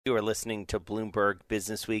You are listening to Bloomberg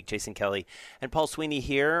Business Week. Jason Kelly and Paul Sweeney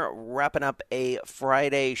here, wrapping up a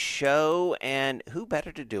Friday show. And who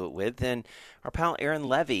better to do it with than our pal Aaron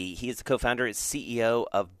Levie? He is the co-founder and CEO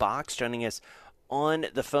of Box, joining us on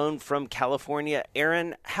the phone from California.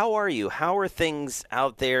 Aaron, how are you? How are things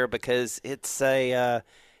out there? Because it's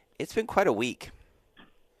been quite a week.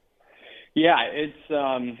 Yeah, it's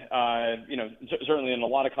certainly in a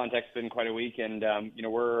lot of context been quite a week, and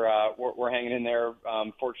we're hanging in there.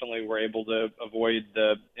 Fortunately, we're able to avoid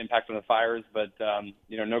the impact of the fires, but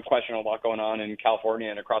no question, a lot going on in California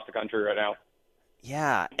and across the country right now.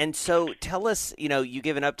 Yeah, and so tell us, you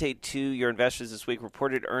give an update to your investors this week,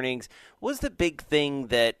 reported earnings. What was the big thing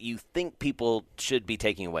that you think people should be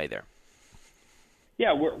taking away there?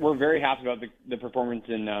 Yeah, we're very happy about the performance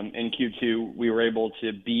in Q2. We were able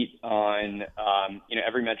to beat on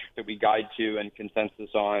every metric that we guide to and consensus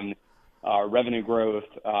on revenue growth,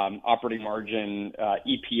 operating margin,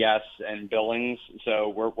 EPS, and billings. So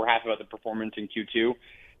we're happy about the performance in Q2.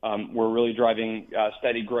 We're really driving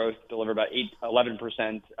steady growth, deliver about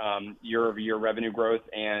 11% year-over-year revenue growth,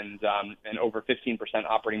 and over 15%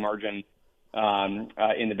 operating margin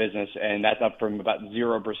in the business, and that's up from about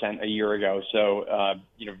 0% a year ago. So,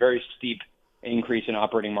 very steep increase in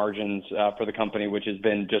operating margins for the company, which has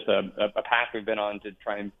been just a path we've been on to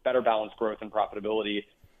try and better balance growth and profitability.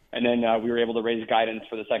 And then we were able to raise guidance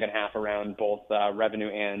for the second half around both revenue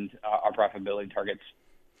and our profitability targets.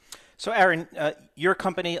 So, Aaron, your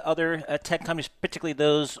company, other tech companies, particularly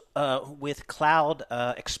those with cloud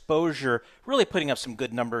exposure, really putting up some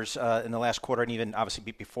good numbers in the last quarter and even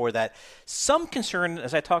obviously before that. Some concern,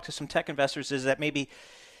 as I talk to some tech investors, is that maybe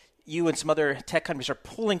you and some other tech companies are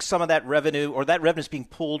pulling some of that revenue, or that revenue is being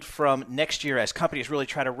pulled from next year as companies really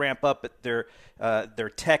try to ramp up their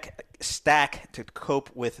tech stack to cope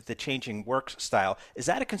with the changing work style. Is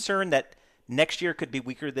that a concern that next year could be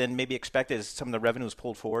weaker than maybe expected as some of the revenue is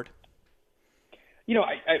pulled forward?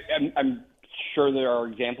 I'm sure there are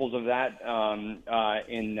examples of that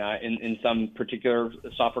in some particular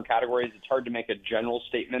software categories. It's hard to make a general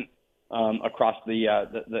statement across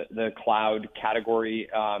the cloud category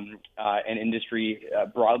and industry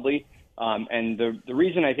broadly. And the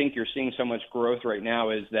reason I think you're seeing so much growth right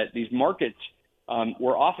now is that these markets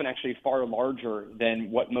were often actually far larger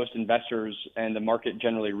than what most investors and the market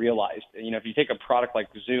generally realized. If you take a product like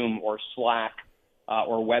Zoom or Slack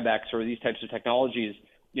or WebEx or these types of technologies,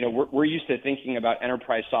 we're used to thinking about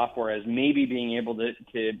enterprise software as maybe being able to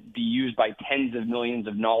be used by tens of millions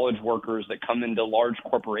of knowledge workers that come into large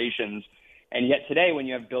corporations. And yet today, when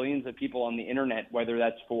you have billions of people on the internet, whether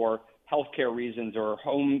that's for healthcare reasons or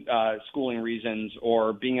home schooling reasons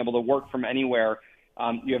or being able to work from anywhere,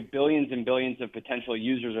 you have billions and billions of potential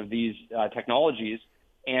users of these technologies.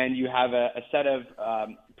 And you have a set of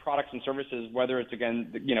products and services, whether it's,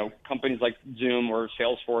 again, companies like Zoom or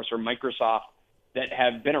Salesforce or Microsoft that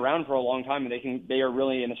have been around for a long time, and they are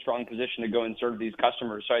really in a strong position to go and serve these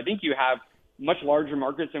customers. So I think you have much larger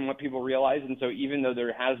markets than what people realize. And so even though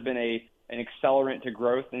there has been an accelerant to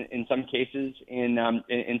growth in some cases in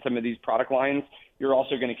some of these product lines, you're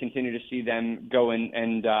also going to continue to see them go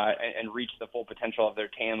and reach the full potential of their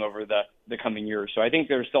TAM over the coming years. So I think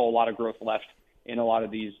there's still a lot of growth left in a lot of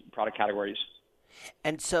these product categories.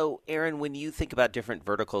 And so, Aaron, when you think about different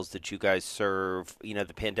verticals that you guys serve,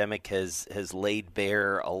 the pandemic has laid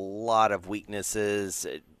bare a lot of weaknesses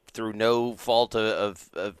through no fault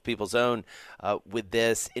of people's own with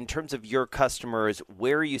this. In terms of your customers,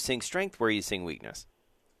 where are you seeing strength? Where are you seeing weakness?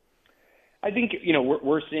 I think,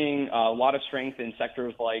 we're seeing a lot of strength in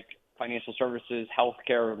sectors like financial services,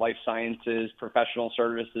 healthcare, life sciences, professional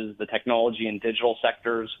services, the technology and digital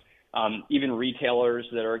sectors. Even retailers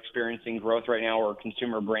that are experiencing growth right now or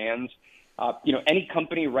consumer brands. Any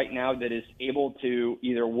company right now that is able to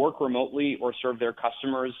either work remotely or serve their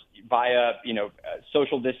customers via,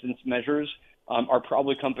 social distance measures are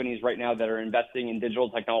probably companies right now that are investing in digital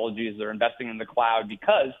technologies. They're investing in the cloud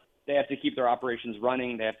because they have to keep their operations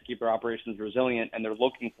running. They have to keep their operations resilient, and they're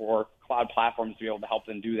looking for cloud platforms to be able to help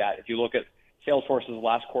them do that. If you look at Salesforce's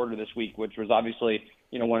last quarter this week, which was obviously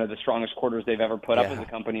one of the strongest quarters they've ever put up as a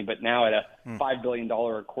company, but now at a $5 billion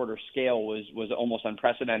a quarter scale was almost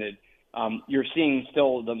unprecedented. You're seeing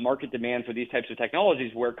still the market demand for these types of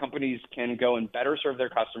technologies where companies can go and better serve their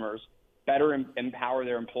customers, better empower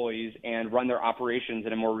their employees, and run their operations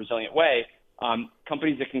in a more resilient way.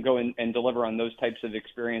 Companies that can go and deliver on those types of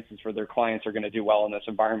experiences for their clients are going to do well in this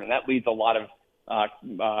environment. That leads a lot of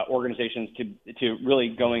organizations to really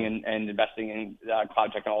going and investing in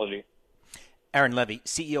cloud technology. Aaron Levie,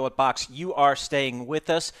 CEO at Box. You are staying with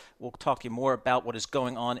us. We'll talk to you more about what is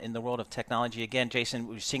going on in the world of technology. Again, Jason,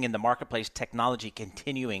 we're seeing in the marketplace technology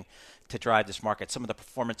continuing to drive this market. Some of the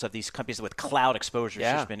performance of these companies with cloud exposure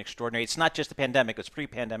has been extraordinary. It's not just the pandemic, it's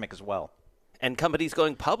pre-pandemic as well. And companies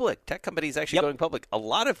going public, tech companies actually going public, a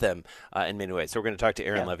lot of them in many ways. So we're going to talk to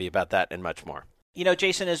Aaron Levie about that and much more. You know,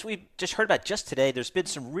 Jason, as we've just heard about just today, there's been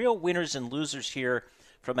some real winners and losers here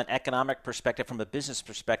from an economic perspective, from a business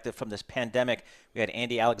perspective, from this pandemic. We had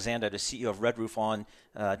Andy Alexander, the CEO of Red Roof, on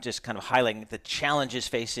just kind of highlighting the challenges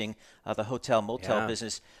facing the hotel motel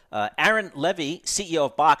business. Aaron Levie, CEO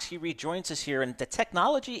of Box, he rejoins us here. In the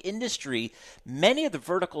technology industry, many of the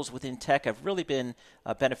verticals within tech have really been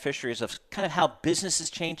beneficiaries of kind of how business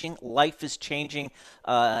is changing, life is changing.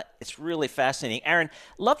 It's really fascinating. Aaron,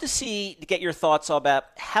 love to get your thoughts about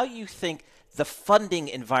how you think the funding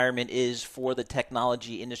environment is for the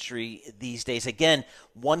technology industry these days. Again,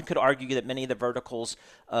 one could argue that many of the verticals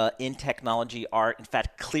in technology are, in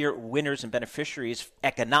fact, clear winners and beneficiaries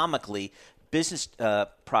economically, business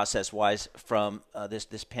process-wise from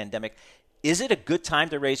this pandemic. Is it a good time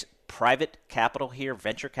to raise private capital here,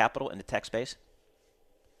 venture capital in the tech space?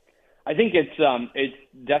 I think it's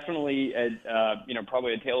definitely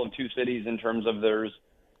probably a tale of two cities in terms of there's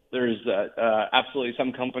absolutely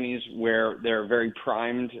some companies where they're very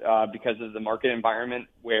primed because of the market environment,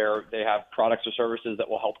 where they have products or services that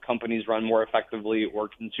will help companies run more effectively, or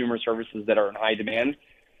consumer services that are in high demand.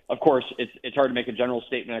 Of course, it's hard to make a general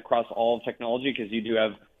statement across all of technology, because you do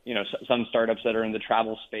have some startups that are in the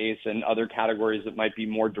travel space and other categories that might be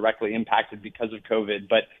more directly impacted because of COVID.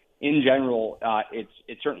 But in general,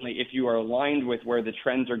 it's certainly, if you are aligned with where the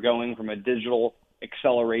trends are going from a digital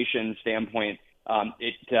acceleration standpoint,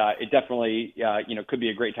 it definitely could be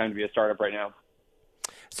a great time to be a startup right now.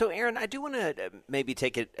 So, Aaron, I do want to maybe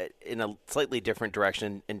take it in a slightly different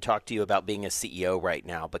direction and talk to you about being a CEO right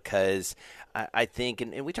now, because I think,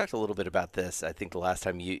 and we talked a little bit about this, I think the last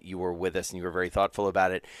time you were with us and you were very thoughtful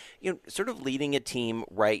about it, sort of leading a team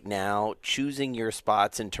right now, choosing your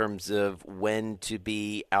spots in terms of when to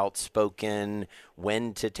be outspoken,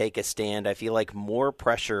 when to take a stand. I feel like more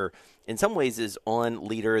pressure in some ways is on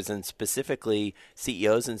leaders, and specifically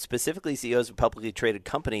CEOs, and specifically CEOs of publicly traded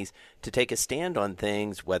companies, to take a stand on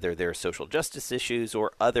things, whether they're social justice issues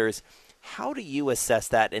or others. How do you assess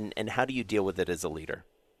that, and how do you deal with it as a leader?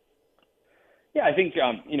 Yeah, I think,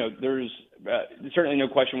 there's certainly no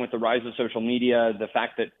question with the rise of social media, the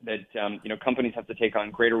fact that companies have to take on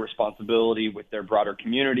greater responsibility with their broader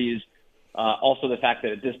communities. Also the fact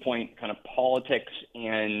that at this point, kind of politics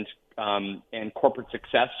and corporate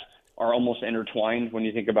success are almost intertwined when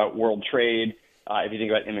you think about world trade, if you think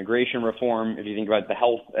about immigration reform, if you think about the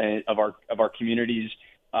health of our communities.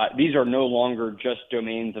 These are no longer just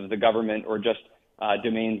domains of the government or just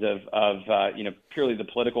domains of purely the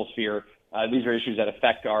political sphere. These are issues that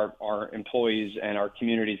affect our employees and our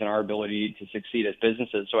communities and our ability to succeed as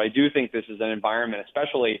businesses. So I do think this is an environment,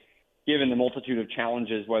 especially given the multitude of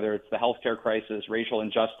challenges, whether it's the healthcare crisis, racial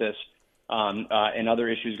injustice, and other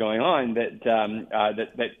issues going on,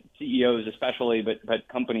 that CEOs especially, but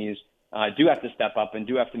companies do have to step up and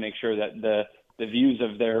do have to make sure that the views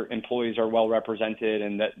of their employees are well represented,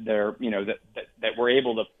 and that they're that we're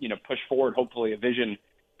able to push forward hopefully a vision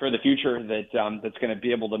for the future that's going to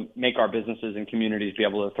be able to make our businesses and communities be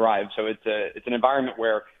able to thrive. So it's an environment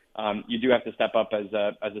where you do have to step up as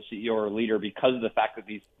a CEO or a leader, because of the fact that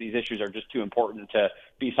these issues are just too important to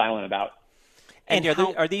be silent about. And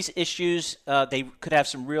are these issues, they could have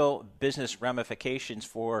some real business ramifications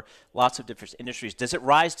for lots of different industries. Does it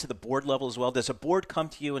rise to the board level as well? Does a board come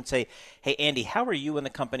to you and say, hey, Andy, how are you and the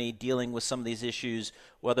company dealing with some of these issues,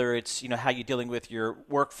 whether it's how you're dealing with your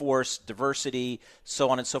workforce, diversity, so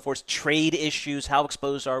on and so forth, trade issues, how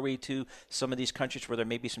exposed are we to some of these countries where there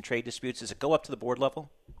may be some trade disputes? Does it go up to the board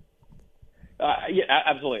level? Yeah,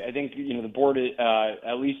 absolutely. I think the board,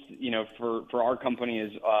 at least for our company,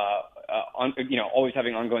 is always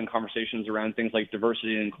having ongoing conversations around things like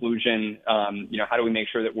diversity and inclusion. How do we make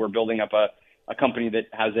sure that we're building up a company that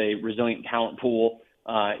has a resilient talent pool?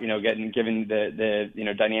 Given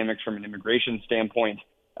the dynamics from an immigration standpoint.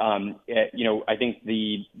 I think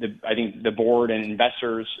the board and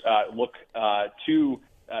investors look to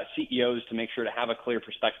CEOs to make sure to have a clear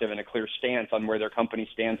perspective and a clear stance on where their company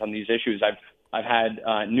stands on these issues. I've had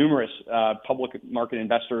numerous public market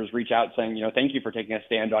investors reach out saying, thank you for taking a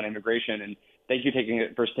stand on immigration, and thank you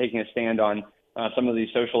for taking a stand on some of these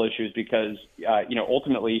social issues, because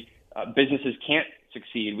ultimately businesses can't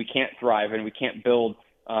succeed, we can't thrive, and we can't build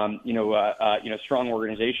strong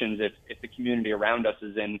organizations if the community around us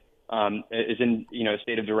is in a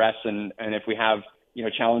state of duress, and if we have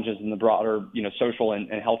challenges in the broader, social and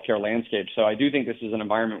healthcare landscape. So I do think this is an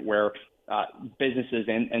environment where businesses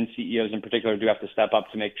and CEOs in particular do have to step up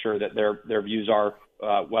to make sure that their views are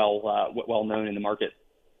well known in the market.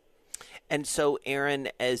 And so, Aaron,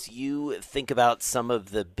 as you think about some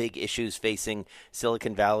of the big issues facing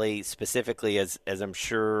Silicon Valley specifically, as I'm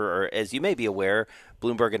sure, or as you may be aware,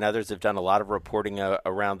 Bloomberg and others have done a lot of reporting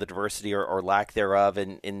around the diversity or lack thereof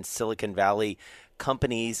in Silicon Valley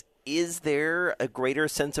companies. Is there a greater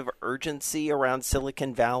sense of urgency around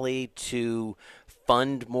Silicon Valley to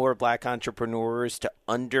fund more Black entrepreneurs, to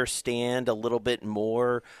understand a little bit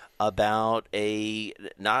more about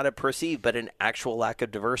not a perceived, but an actual lack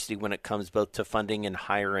of diversity when it comes both to funding and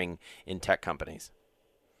hiring in tech companies?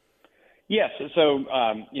 Yes. So,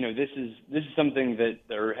 this is something that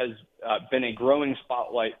there has been a growing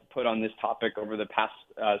spotlight put on this topic over the past,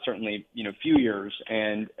 certainly, few years.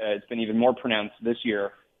 And it's been even more pronounced this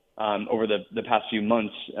year over the past few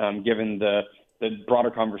months, given the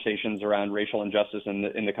broader conversations around racial injustice in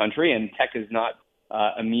the country. And tech is not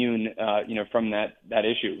immune, from that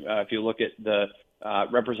issue. If you look at the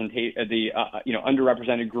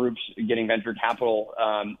underrepresented groups getting venture capital,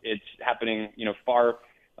 it's happening, far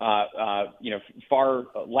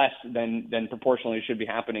less than proportionally should be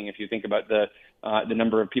happening if you think about the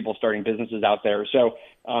number of people starting businesses out there. So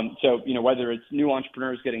whether it's new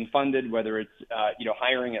entrepreneurs getting funded, whether it's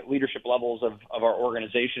hiring at leadership levels of our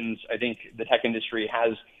organizations, I think the tech industry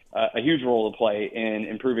has a huge role to play in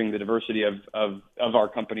improving the diversity of our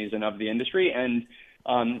companies and of the industry. And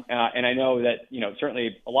I know that,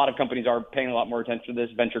 certainly a lot of companies are paying a lot more attention to this.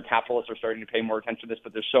 Venture capitalists are starting to pay more attention to this,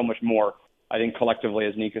 but there's so much more, I think, collectively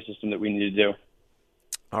as an ecosystem that we need to do.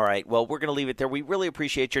 All right. Well, we're going to leave it there. We really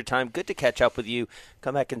appreciate your time. Good to catch up with you.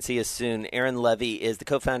 Come back and see us soon. Aaron Levie is the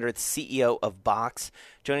co-founder and CEO of Box,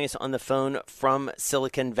 joining us on the phone from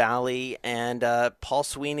Silicon Valley. And Paul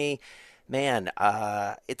Sweeney, man,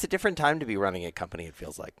 it's a different time to be running a company, it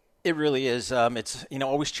feels like. It really is. It's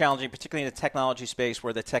always challenging, particularly in the technology space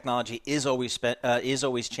where the technology is always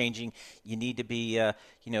changing. You need to be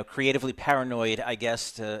creatively paranoid, I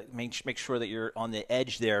guess, to make sure that you're on the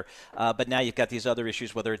edge there. But now you've got these other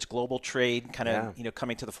issues, whether it's global trade, kind of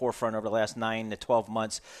coming to the forefront over the last 9 to 12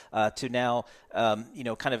 months, to now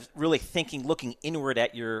kind of really looking inward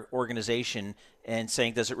at your organization and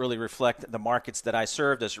saying, does it really reflect the markets that I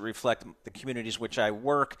serve? Does it reflect the communities which I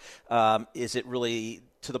work? Is it really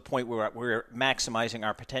to the point where we're maximizing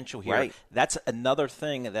our potential here? Right. That's another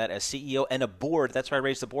thing that as CEO and a board, that's why I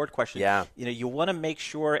raised the board question. Yeah. You want to make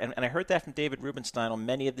sure, and I heard that from David Rubenstein on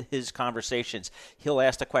many of his conversations. He'll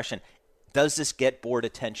ask the question, does this get board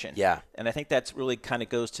attention? Yeah. And I think that's really kind of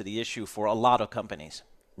goes to the issue for a lot of companies.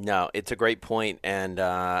 No, it's a great point, and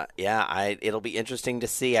it'll be interesting to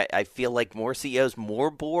see. I feel like more CEOs,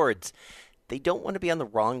 more boards, they don't want to be on the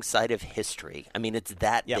wrong side of history. I mean, it's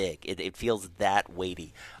that big. It feels that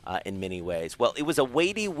weighty in many ways. Well, it was a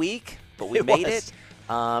weighty week, but we made it.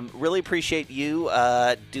 Really appreciate you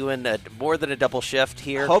doing more than a double shift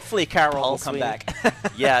here. Hopefully Carol will come back.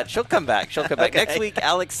 Yeah, she'll come back. She'll come back. Okay. Next week,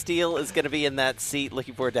 Alex Steele is going to be in that seat.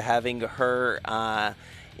 Looking forward to having her.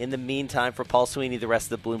 In the meantime, for Paul Sweeney, the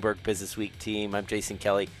rest of the Bloomberg Business Week team, I'm Jason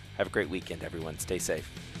Kelly. Have a great weekend, everyone. Stay safe.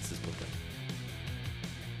 This is Bloomberg.